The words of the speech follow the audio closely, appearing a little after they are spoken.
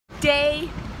day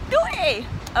 2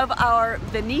 of our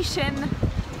Venice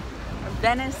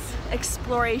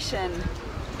exploration.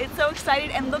 It's so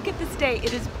exciting, and look at this day.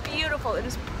 It is beautiful. It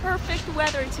is perfect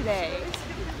weather today.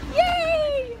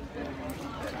 Yay!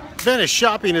 Venice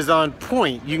shopping is on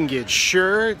point. You can get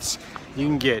shirts, you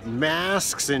can get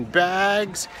masks and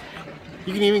bags.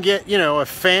 You can even get, you know, a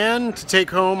fan to take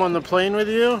home on the plane with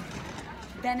you.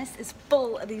 Venice is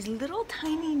full of these little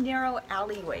tiny narrow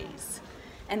alleyways.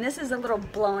 And this is a little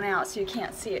blown out so you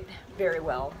can't see it very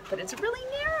well, but it's really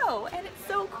narrow and it's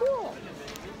so cool.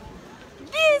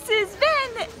 This is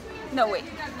Venice. No, wait.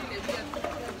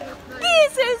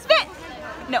 This is Venice.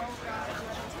 No.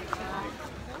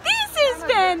 This is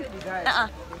Venice.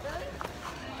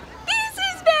 This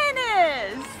is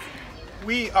Venice.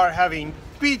 We are having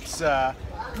pizza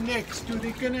next to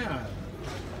the canal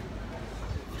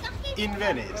in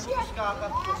Venice.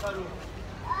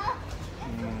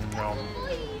 No.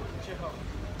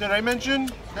 Did I mention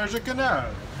there's a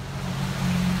canal?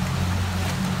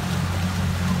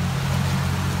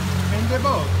 In the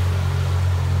boat.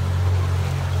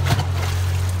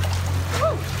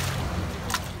 Woo.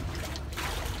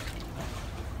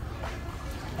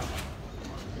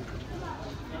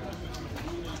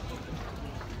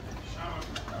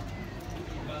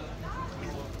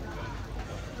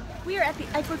 We are at the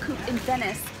Coupe in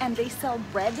Venice, and they sell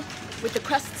bread with the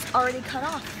crusts already cut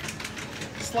off.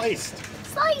 Sliced.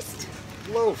 Sliced.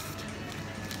 Loafed.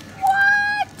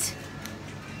 What?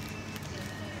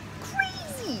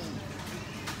 Crazy.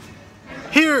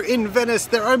 Here in Venice,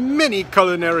 there are many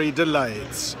culinary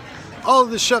delights. All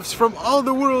the chefs from all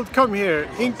the world come here,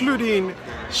 including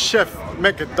Chef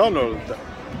McDonald.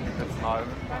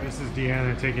 This is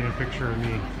Deanna taking a picture of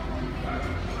me.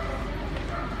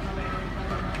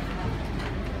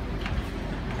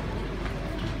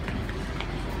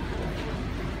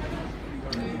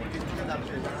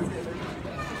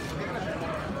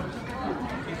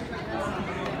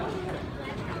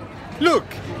 Look,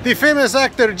 the famous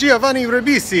actor Giovanni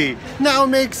Ribisi now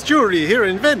makes jewelry here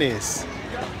in Venice.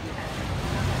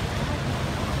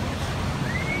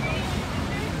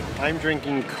 I'm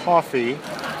drinking coffee.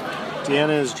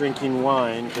 Deanna is drinking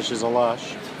wine because she's a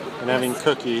lush and having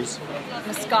cookies.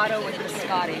 Moscato with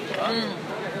biscotti. Mm.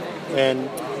 And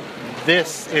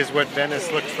this is what Venice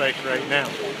looks like right now.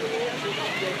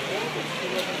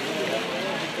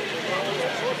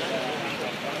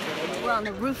 We're on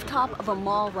the rooftop of a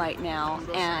mall right now,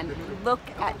 and look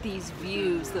at these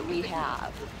views that we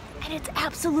have. And it's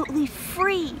absolutely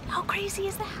free. How crazy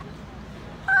is that?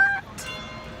 What?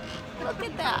 Look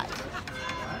at that.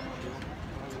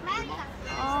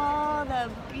 Oh, the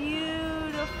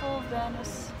beautiful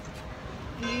Venice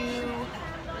view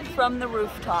from the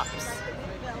rooftops.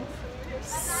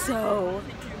 So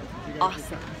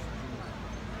awesome.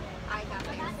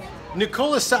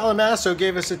 Nicola Salamasso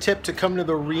gave us a tip to come to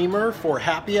the Reamer for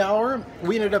happy hour.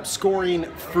 We ended up scoring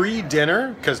free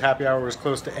dinner because happy hour was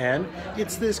close to end.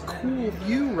 It's this cool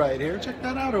view right here. Check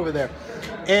that out over there.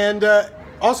 And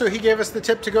also he gave us the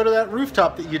tip to go to that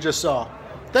rooftop that you just saw.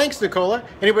 Thanks, Nicola.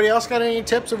 Anybody else got any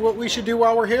tips of what we should do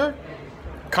while we're here?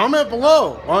 Comment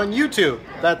below on YouTube.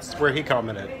 That's where he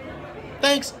commented.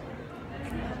 Thanks.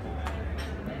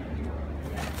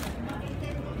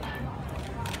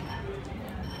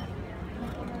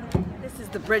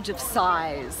 The Bridge of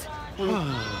Sighs.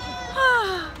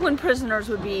 When prisoners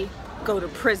would go to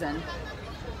prison,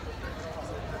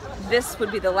 this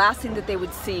would be the last thing that they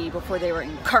would see before they were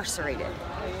incarcerated.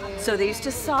 So they used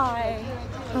to sigh.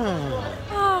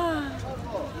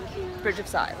 Bridge of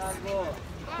Sighs.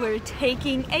 We're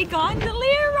taking a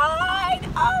gondolier ride.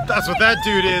 Oh, that's what that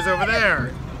dude is over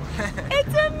there.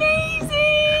 It's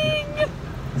amazing.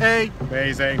 Hey,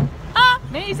 amazing.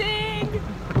 Amazing.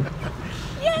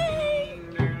 Yay.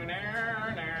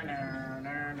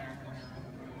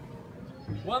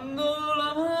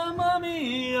 Gondola, mamma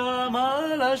mia, ma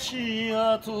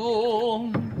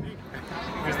lasciato.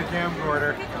 Here's the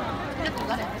camcorder.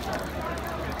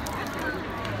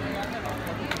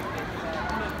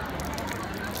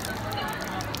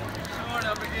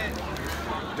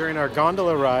 During our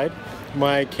gondola ride,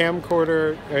 my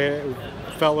camcorder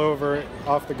fell over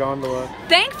off the gondola.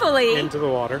 Thankfully, into the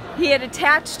water. He had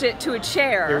attached it to a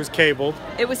chair. It was cabled.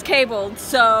 It was cabled,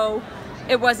 so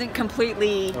it wasn't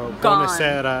completely gone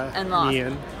and lost.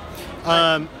 Ian.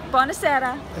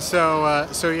 Buonasera. So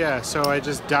I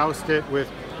just doused it with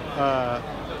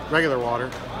regular water,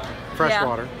 fresh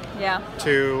water. Yeah.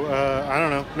 To I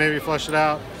don't know, maybe flush it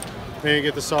out, maybe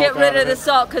get the salt. Get rid of the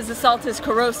salt because the salt is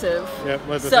corrosive. Yep.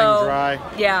 Let the thing dry.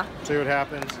 Yeah. See what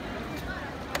happens.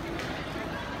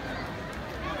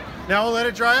 Now we'll let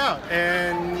it dry out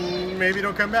and maybe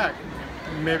it'll come back.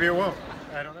 Maybe it won't.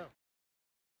 I don't know.